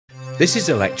This is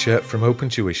a lecture from Open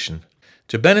Tuition.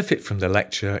 To benefit from the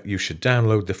lecture, you should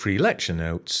download the free lecture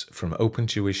notes from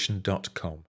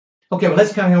opentuition.com. Okay, well,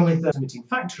 let's carry on with the limiting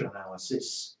factor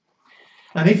analysis.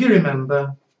 And if you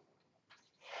remember,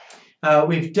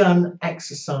 we've done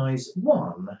exercise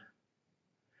 1,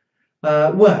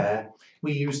 where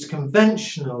we used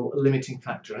conventional limiting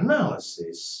factor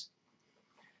analysis,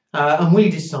 and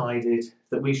we decided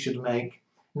that we should make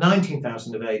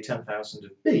 19,000 of A, 10,000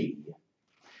 of B,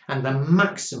 and the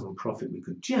maximum profit we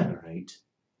could generate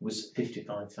was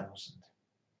 55,000.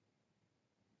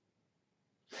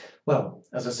 Well,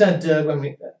 as I said at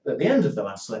the end of the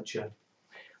last lecture,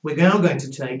 we're now going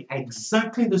to take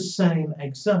exactly the same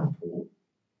example.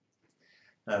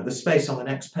 The space on the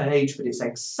next page, but it's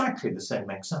exactly the same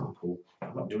example. I'm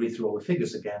not going to read through all the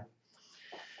figures again.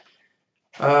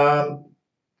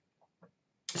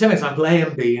 Same example, A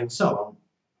and B and so on.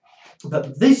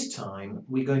 But this time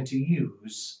we're going to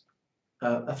use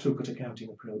a throughput accounting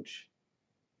approach.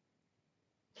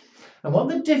 And what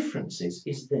the difference is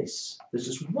this. There's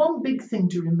just one big thing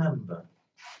to remember,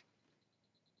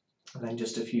 and then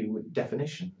just a few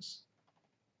definitions.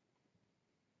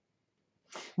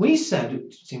 We said,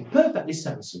 it seemed perfectly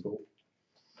sensible,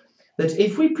 that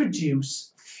if we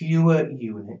produce fewer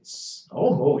units,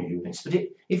 or more units, but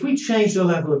if we change the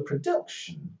level of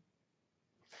production,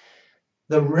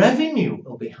 the revenue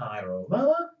will be higher or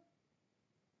lower.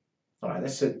 All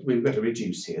right, we've got to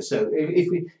reduce here. So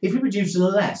if we produce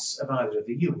less of either of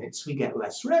the units, we get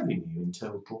less revenue in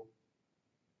total.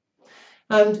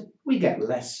 And we get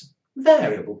less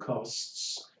variable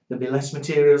costs. There'll be less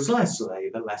materials, less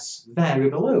labour, less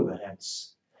variable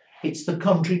overheads. It's the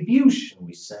contribution,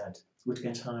 we said, would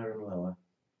get higher and lower.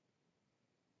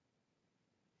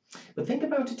 But think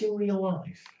about it in real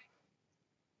life.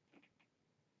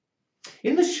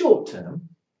 In the short term,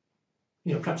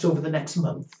 perhaps over the next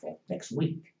month, or next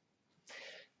week,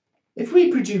 if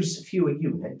we produce fewer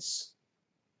units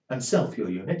and sell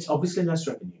fewer units, obviously less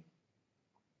revenue.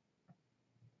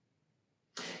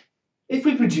 If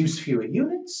we produce fewer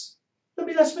units,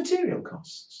 there'll be less material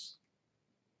costs.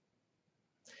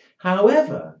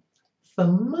 However, for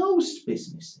most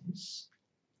businesses,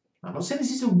 I'm not saying this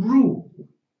is a rule,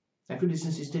 every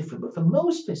business is different, but for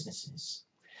most businesses,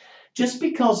 just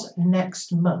because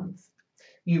next month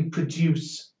you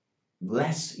produce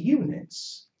less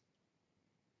units,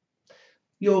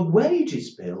 your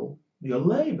wages bill, your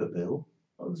labour bill,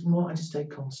 is more likely to stay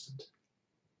constant.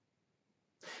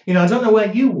 I don't know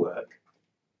where you work,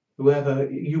 whoever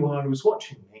you are who's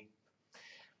watching me,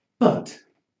 but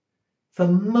for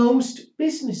most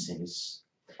businesses,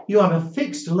 you have a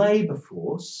fixed labour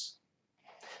force.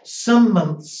 Some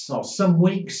months or some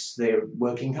weeks they're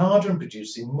working harder and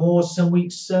producing more, some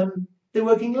weeks they're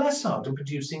working less hard and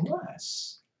producing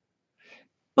less.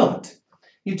 But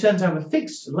you tend to have a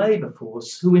fixed labour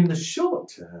force who in the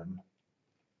short term,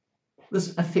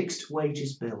 there's a fixed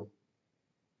wages bill.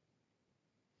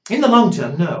 In the long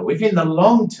term, no. If in the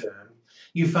long term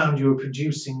you found you were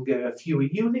producing fewer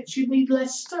units, you'd need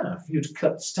less staff. You'd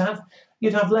cut staff,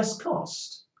 you'd have less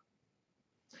cost.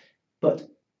 But,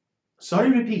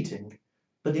 sorry repeating,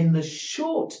 but in the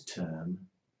short term,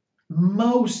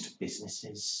 most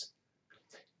businesses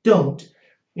don't,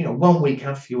 1 week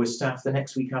have fewer staff, the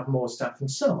next week have more staff and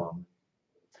so on.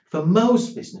 For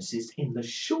most businesses, in the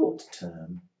short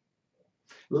term,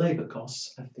 labour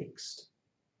costs are fixed.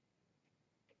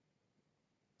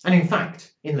 And in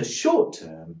fact, in the short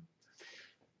term,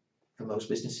 for most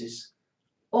businesses,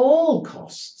 all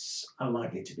costs are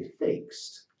likely to be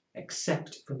fixed,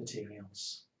 except for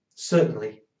materials.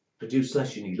 Certainly, produce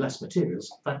less, you need less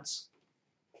materials. That's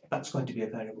going to be a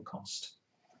variable cost.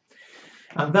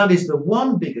 And that is the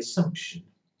one big assumption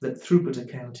that throughput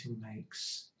accounting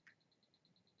makes.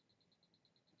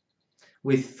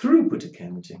 With throughput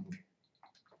accounting,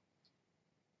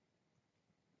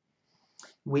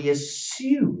 we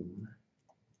assume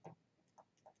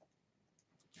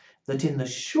that in the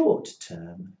short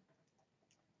term,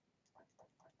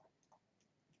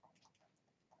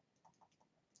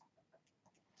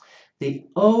 the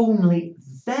only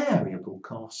variable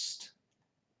cost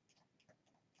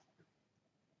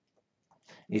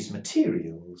is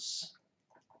materials.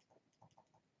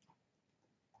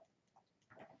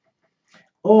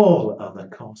 All other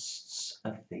costs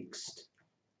are fixed.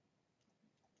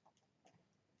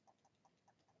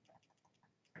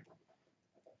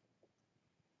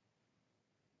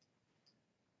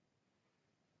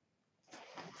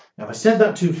 Now, if I said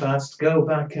that too fast, go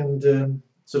back and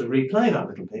sort of replay that a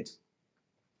little bit.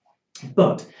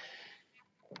 But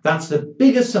that's the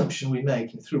big assumption we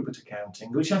make in throughput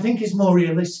accounting, which I think is more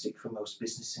realistic for most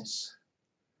businesses.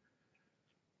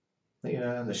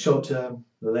 in the short term,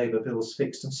 the labour bill's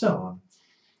fixed and so on.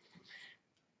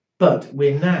 But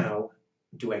we now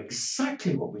do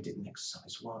exactly what we did in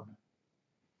exercise 1,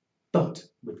 but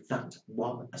with that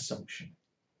one assumption.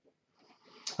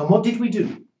 And what did we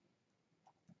do?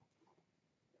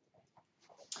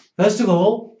 First of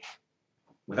all,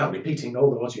 without repeating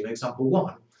all the logic of example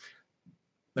 1,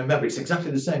 remember it's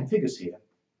exactly the same figures here.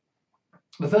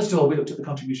 But first of all, we looked at the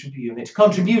contribution per unit.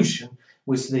 Contribution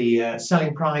was the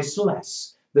selling price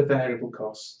less the variable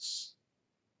costs.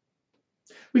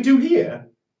 We do here,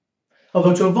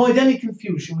 although to avoid any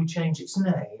confusion, we change its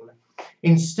name.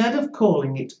 Instead of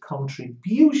calling it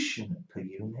contribution per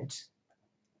unit,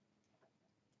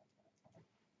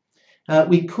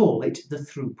 we call it the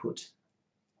throughput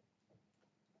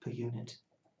per unit.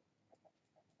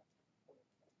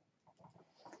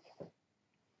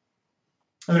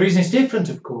 And the reason it's different,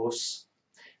 of course,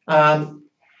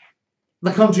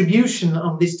 the contribution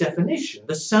on this definition,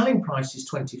 the selling price is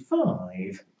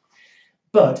 25,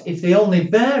 but if the only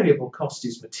variable cost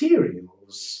is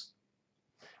materials,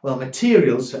 well,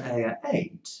 materials for A are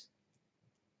 8.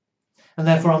 And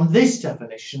therefore, on this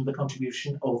definition, the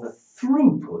contribution over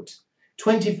throughput,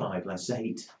 25 less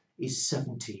 8, is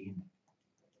 17.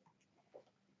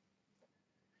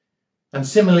 And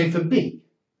similarly for B,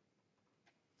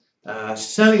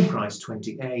 selling price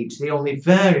 28, the only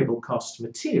variable cost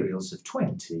materials of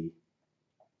 20.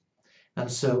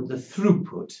 And so the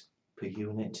throughput per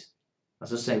unit,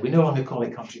 as I say, we no longer call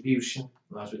it contribution,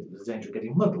 otherwise there's the danger of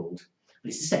getting muddled, but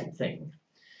it's the same thing.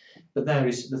 But there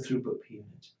is the throughput per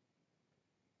unit.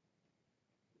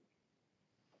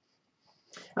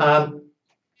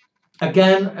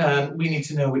 Again, we need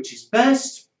to know which is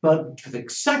best, but for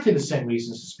exactly the same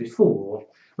reasons as before,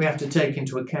 we have to take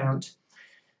into account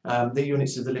the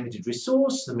units of the limited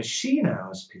resource, the machine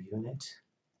hours per unit.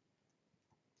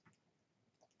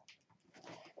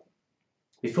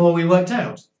 Before we worked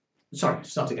out, sorry,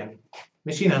 start again.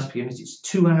 Machine hours per unit, it's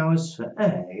 2 hours for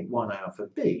A, 1 hour for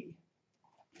B.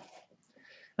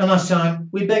 And last time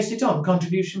we based it on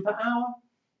contribution per hour.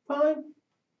 Fine.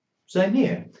 Same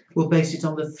here. We'll base it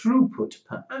on the throughput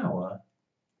per hour.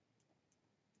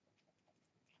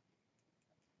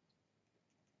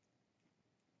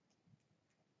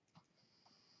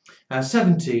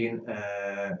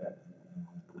 $17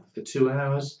 for 2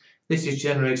 hours. This is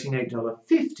generating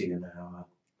 $8.50 an hour,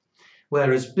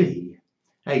 whereas B,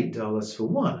 $8 for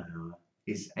 1 hour,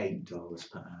 is $8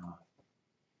 per hour.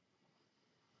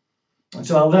 And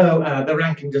so although the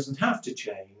ranking doesn't have to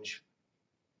change,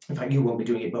 in fact you won't be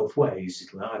doing it both ways,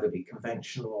 it'll either be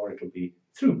conventional or it'll be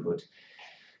throughput.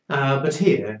 But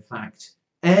here, in fact,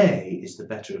 A is the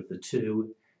better of the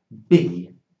two,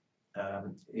 B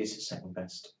is second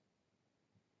best.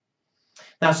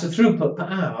 That's the throughput per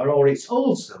hour, or it's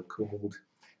also called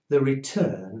the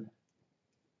return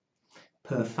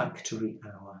per factory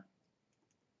hour.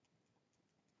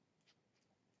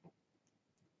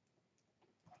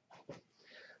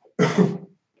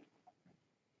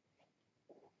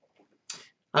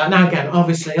 Now again,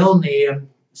 obviously only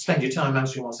spend your time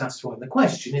answering what's asked for in the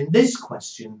question. In this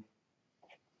question,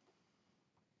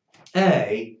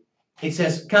 A, it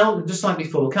says, just like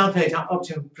before, calculate our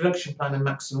optimum production plan and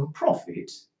maximum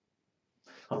profit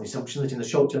on the assumption that in the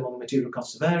short term all the material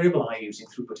costs are variable, i.e. using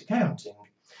throughput accounting.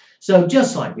 So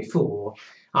just like before,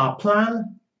 our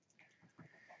plan,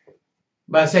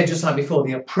 but I say just like before,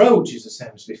 the approach is the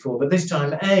same as before, but this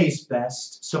time A is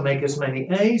best, so make as many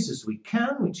A's as we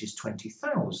can, which is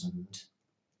 20,000.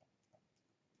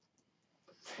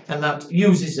 And that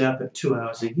uses up at 2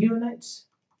 hours a unit.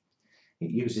 It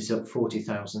uses up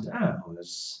 40,000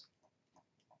 hours.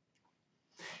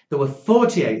 There were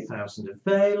 48,000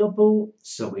 available,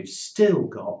 so we've still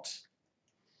got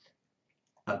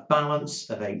a balance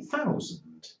of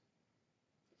 8,000.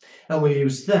 And we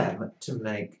use them to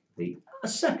make the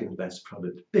second best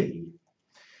product B.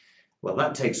 Well,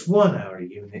 that takes 1 hour a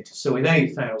unit, so with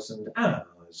 8,000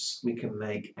 hours, we can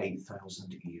make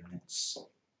 8,000 units.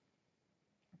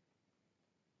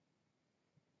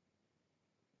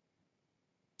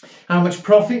 How much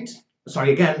profit?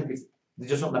 Sorry, again, if they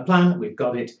just want the plan, we've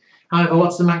got it. However,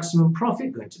 what's the maximum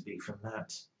profit going to be from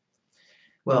that?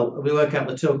 Well, we work out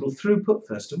the total throughput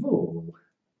first of all.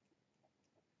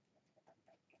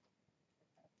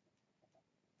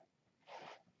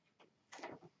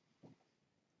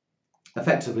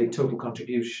 Effectively, total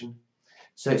contribution.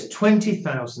 So it's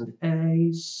 20,000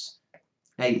 A's,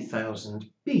 8,000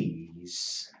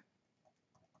 B's.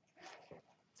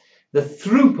 The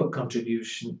throughput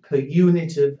contribution per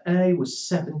unit of A was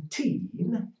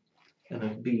 17 and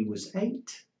of B was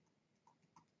 8.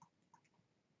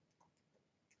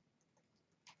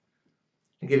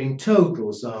 giving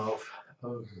totals of,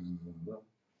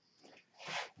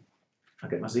 I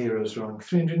get my zeros wrong,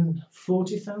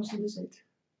 340,000 is it?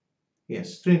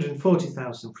 Yes,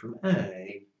 340,000 from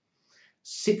A,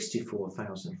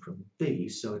 64,000 from B,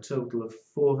 so a total of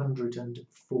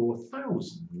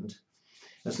 404,000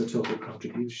 as the total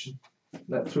contribution,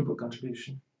 that throughput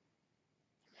contribution.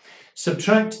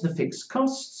 Subtract the fixed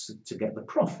costs to get the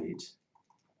profit.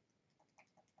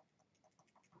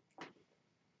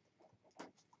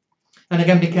 And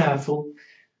again, be careful.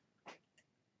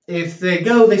 If they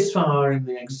go this far in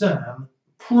the exam,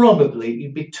 probably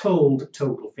you'd be told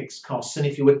total fixed costs. And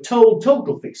if you were told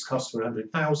total fixed costs for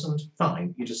 100,000,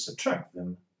 fine, you just subtract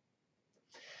them.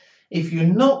 If you're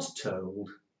not told,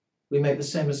 we make the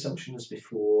same assumption as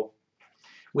before.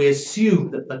 We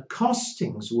assume that the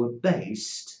costings were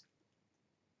based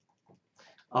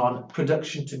on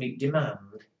production to meet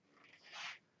demand.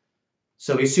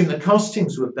 So we assume the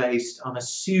costings were based on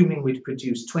assuming we'd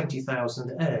produce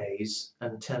 20,000 A's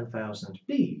and 10,000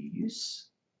 B's,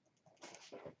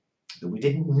 but we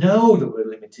didn't know there were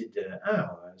limited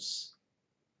hours.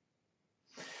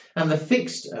 And the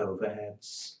fixed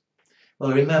overheads,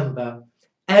 well, remember,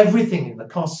 everything in the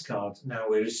cost card now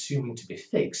we're assuming to be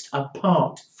fixed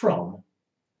apart from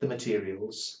the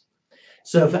materials.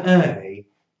 So for A,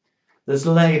 there's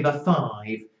labour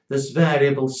 5, there's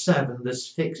variable 7,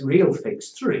 there's real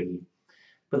fixed 3,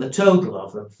 but the total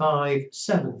of them 5,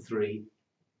 7, 3,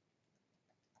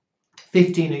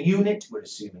 15 a unit we're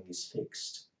assuming is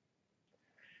fixed.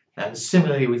 And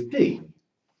similarly with B,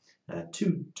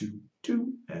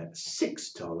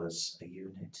 $6 a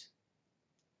unit.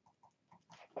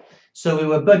 So we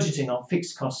were budgeting on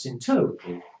fixed costs in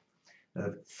total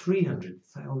of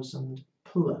 300,000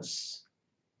 plus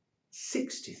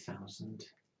 60,000.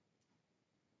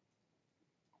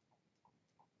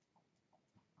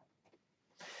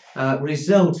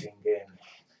 Resulting in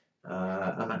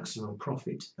a maximum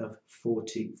profit of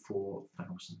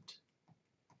 44,000.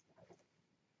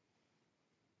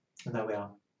 And there we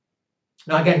are.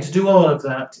 Now again, to do all of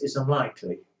that is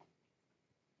unlikely,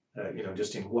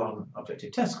 just in one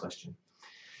objective test question.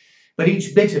 But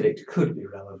each bit of it could be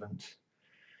relevant.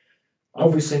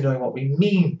 Obviously knowing what we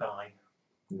mean by,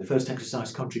 in the first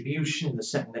exercise, contribution, in the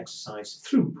second exercise,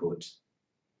 throughput,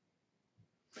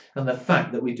 and the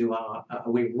fact that we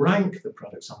rank the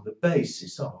products on the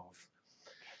basis of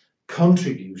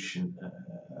contribution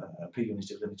per unit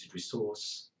of limited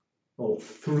resource, or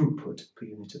throughput per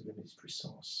unit of limited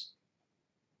resource.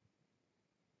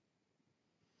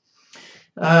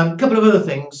 A couple of other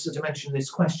things to mention in this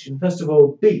question. First of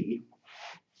all, B.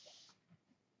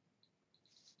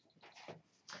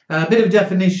 A bit of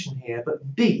definition here,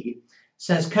 but B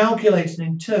says calculate and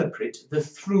interpret the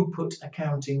throughput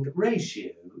accounting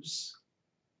ratios.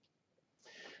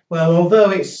 Well,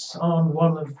 although it's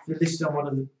listed on one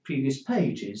of the previous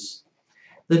pages,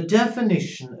 the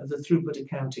definition of the throughput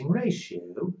accounting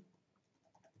ratio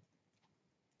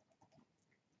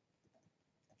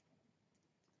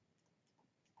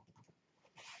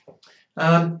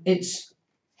it's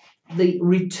the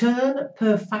return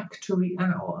per factory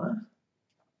hour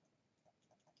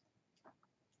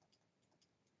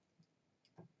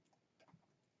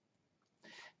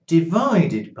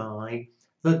divided by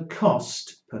the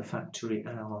cost per factory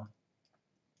hour.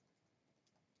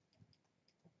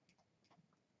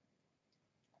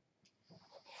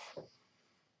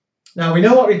 Now we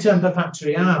know what return per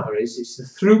factory hour is. It's the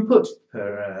throughput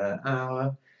per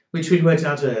hour, which we'd worked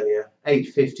out earlier,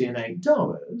 $8.50 and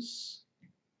 $8.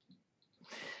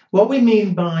 What we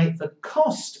mean by the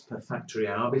cost per factory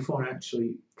hour, before I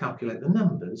actually calculate the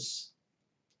numbers,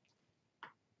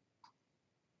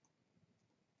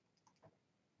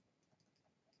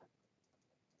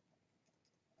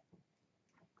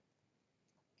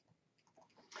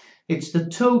 it's the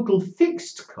total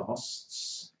fixed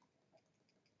costs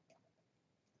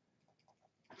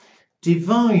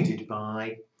divided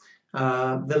by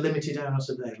the limited hours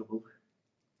available.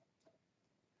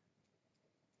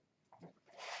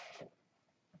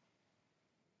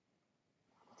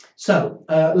 So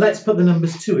let's put the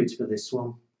numbers to it for this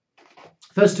one.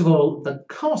 First of all, the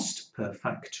cost per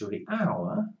factory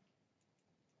hour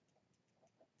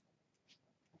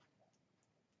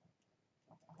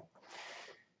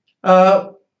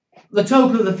the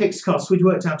total of the fixed costs we'd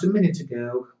worked out a minute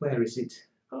ago. Where is it?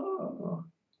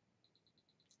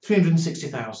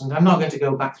 360,000. I'm not going to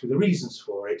go back through the reasons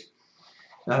for it.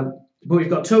 But we've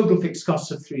got total fixed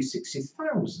costs of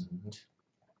 360,000.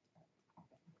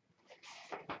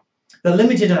 The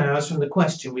limited hours from the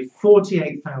question with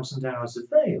 48,000 hours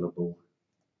available.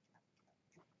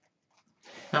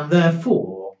 And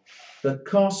therefore, the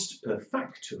cost per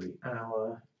factory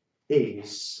hour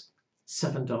is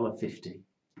 $7.50.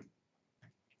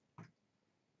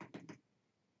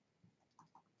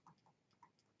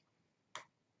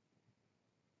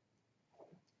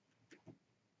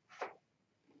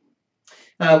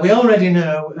 We already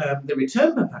know the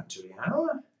return per factory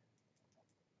hour,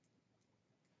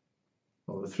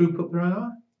 or the throughput per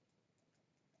hour.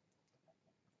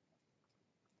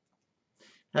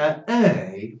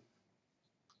 A,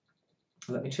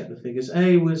 let me check the figures.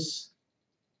 A was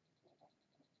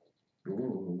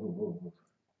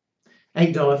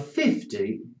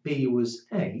 $8.50, B was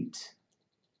 $8.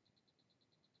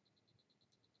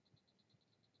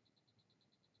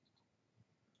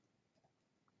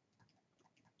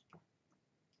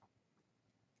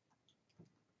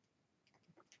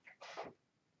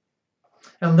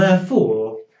 And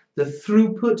therefore, the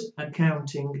throughput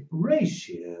accounting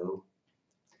ratio,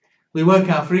 we work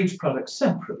out for each product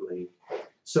separately.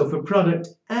 So for product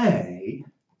A,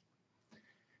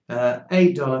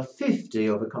 $8.50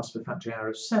 over cost per factory hour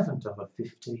of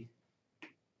 $7.50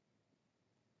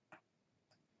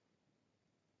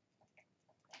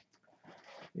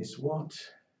 is what?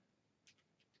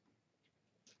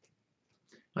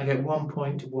 I get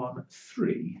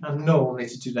 1.13, and normally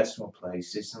it's 2 decimal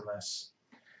places unless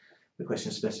the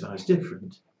question specifies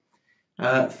different.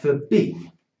 For B,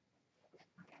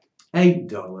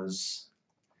 $8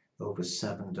 over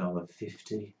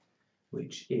 $7.50,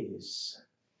 which is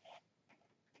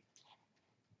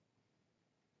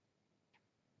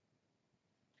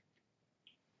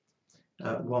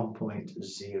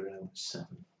 1.07.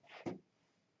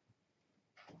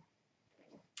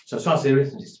 So as far as the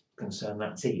arithmetic is concerned,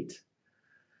 that's it.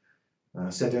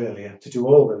 I said earlier, to do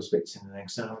all those bits in an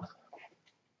exam,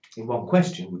 in one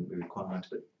question wouldn't be required,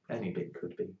 but any bit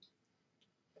could be.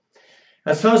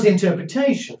 As far as the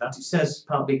interpretation, that it says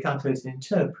part B, calculate and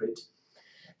interpret,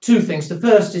 2 things. The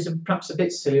first is perhaps a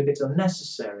bit silly, a bit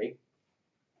unnecessary,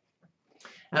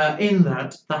 in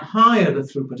that the higher the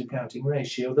throughput accounting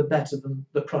ratio, the better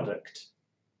the product.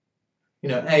 You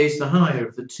know, A is the higher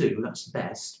of the 2, that's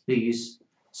best, B is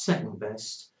second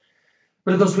best.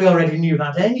 But of course we already knew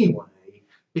that anyway,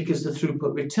 because the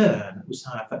throughput return was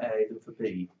higher for A than for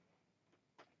B.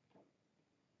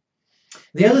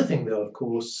 The other thing though, of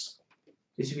course,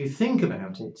 is if you think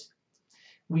about it,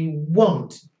 we'd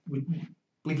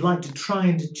like to try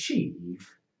and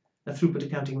achieve a throughput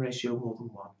accounting ratio more than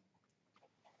 1.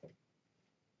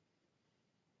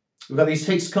 We've got these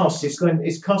fixed costs. It's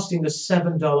costing us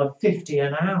 $7.50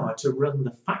 an hour to run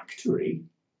the factory.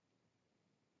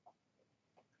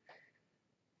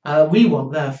 We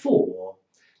want, therefore,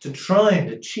 to try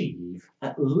and achieve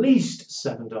at least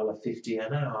 $7.50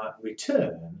 an hour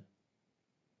return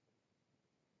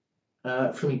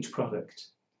from each product.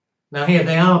 Now here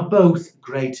they are both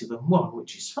greater than 1,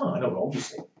 which is fine. Oh,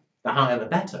 obviously, the higher the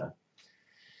better.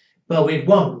 But we'd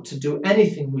want to do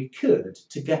anything we could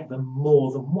to get them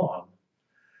more than 1.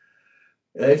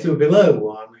 If they were below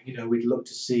 1, you know, we'd look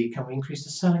to see, can we increase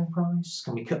the selling price?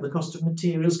 Can we cut the cost of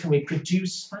materials? Can we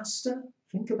produce faster?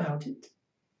 Think about it.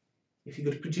 If you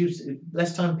could produce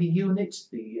less time per unit,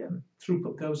 the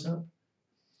throughput goes up.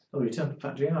 Or the return per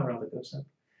factory hour rather goes up.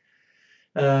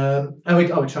 And we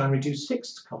try and reduce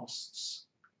fixed costs.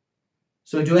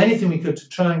 So we do anything we could to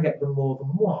try and get them more than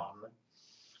 1.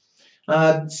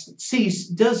 C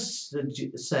does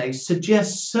say,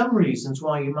 suggest some reasons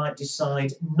why you might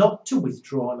decide not to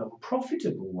withdraw an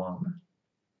unprofitable one.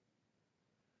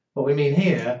 What we mean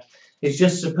here is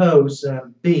just suppose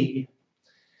B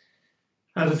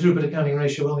had a throughput accounting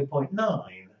ratio of only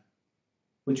 0.9,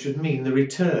 which would mean the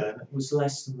return was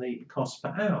less than the cost per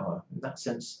hour, in that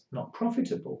sense not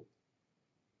profitable.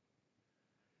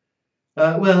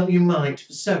 Well, you might,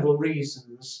 for several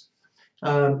reasons.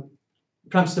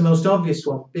 Perhaps the most obvious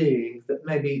one being that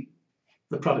maybe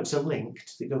the products are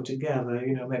linked, they go together.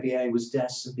 You know, maybe A was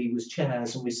desks and B was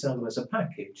chairs and we sell them as a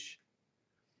package.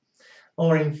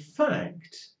 Or in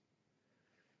fact,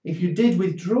 if you did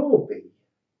withdraw B,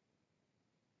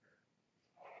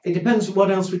 it depends on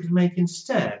what else we could make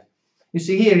instead. You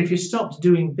see here, if you stopped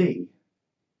doing B,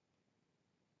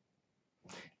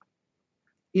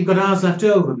 you've got hours left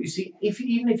over. But you see,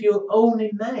 even if you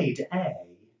only made A,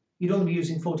 you'd only be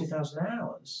using 40,000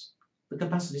 hours. The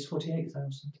capacity is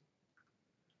 48,000.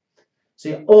 So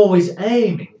you're always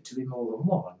aiming to be more than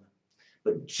 1.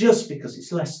 But just because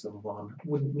it's less than 1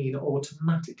 wouldn't mean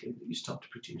automatically that you stopped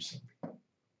producing.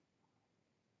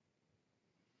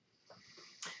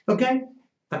 Okay,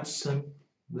 that's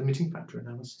limiting factor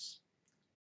analysis.